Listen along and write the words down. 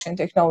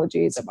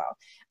technology is about.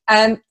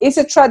 And it's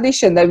a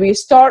tradition that we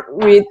start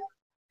with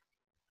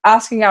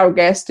asking our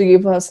guests to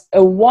give us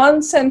a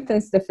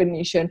one-sentence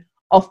definition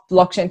of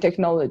blockchain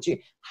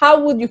technology.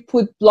 How would you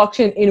put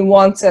blockchain in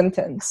one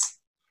sentence?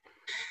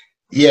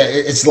 Yeah,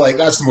 it's like,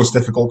 that's the most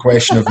difficult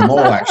question of them all,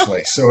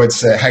 actually. So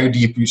it's how do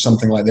you put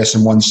something like this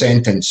in one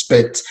sentence?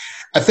 But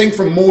I think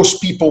for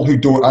most people who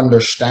don't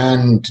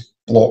understand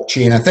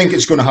blockchain, I think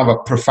it's going to have a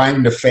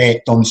profound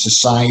effect on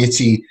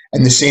society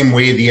in the same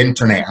way the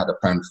internet had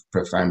a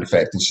profound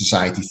effect on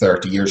society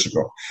 30 years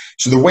ago.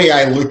 So the way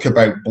I look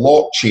about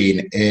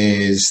blockchain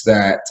is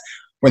that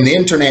when the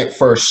internet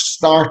first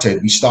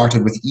started, we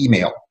started with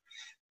email.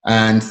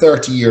 And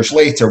 30 years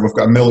later, we've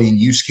got a million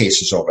use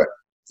cases of it.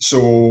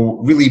 So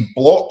really,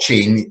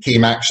 blockchain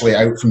came actually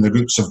out from the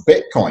roots of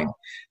Bitcoin.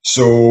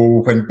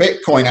 So when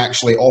Bitcoin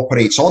actually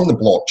operates on the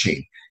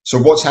blockchain, so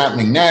what's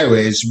happening now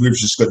is we've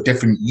just got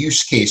different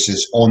use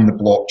cases on the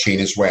blockchain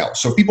as well.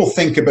 So if people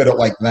think about it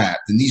like that,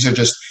 then these are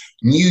just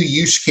new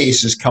use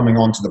cases coming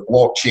onto the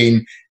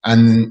blockchain,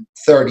 and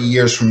 30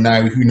 years from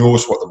now, who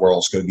knows what the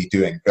world's going to be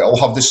doing. But it'll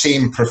have the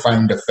same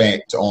profound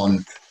effect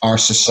on our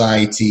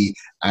society,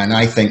 and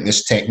I think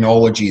this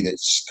technology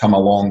that's come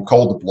along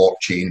called the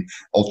blockchain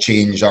will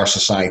change our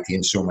society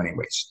in so many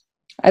ways.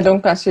 I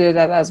don't consider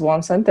that as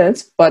one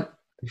sentence, but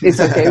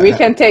it's okay. We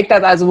can take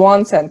that as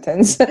one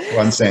sentence.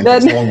 One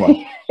sentence, long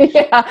one.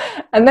 Yeah,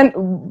 and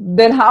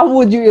then how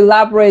would you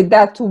elaborate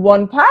that to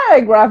one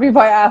paragraph if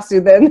I asked you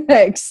then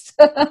next?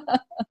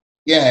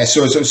 Yeah,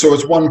 so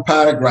it's one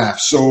paragraph.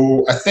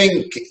 So I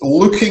think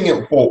looking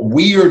at what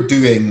we're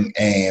doing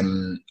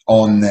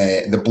on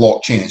the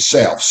blockchain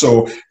itself,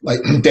 so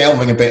like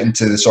delving a bit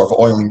into the sort of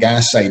oil and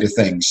gas side of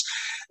things,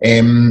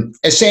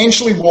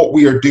 essentially what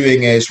we are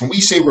doing is when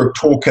we say we're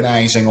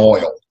tokenizing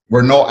oil,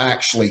 we're not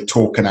actually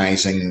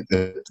tokenizing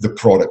the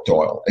product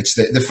oil. It's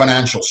the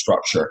financial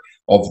structure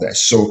of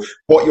this. So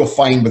what you'll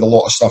find with a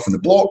lot of stuff in the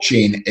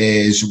blockchain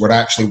is we're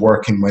actually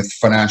working with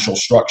financial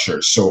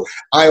structures. So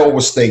I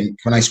always think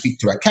when I speak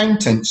to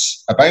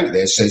accountants about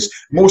this is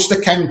most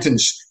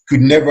accountants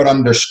could never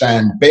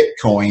understand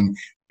Bitcoin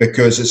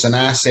because it's an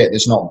asset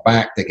that's not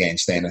backed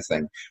against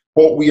anything.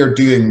 What we are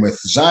doing with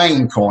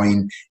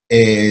Zioncoin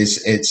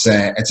is it's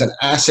an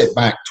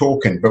asset-backed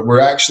token, but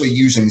we're actually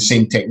using the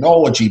same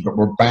technology, but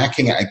we're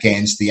backing it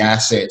against the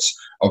assets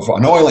of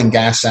an oil and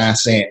gas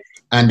asset,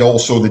 and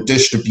also the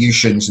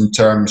distributions in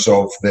terms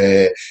of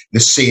the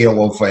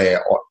sale of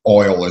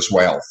oil as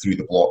well through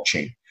the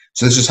blockchain.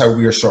 So this is how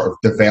we are sort of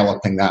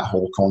developing that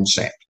whole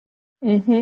concept. Mm-hmm.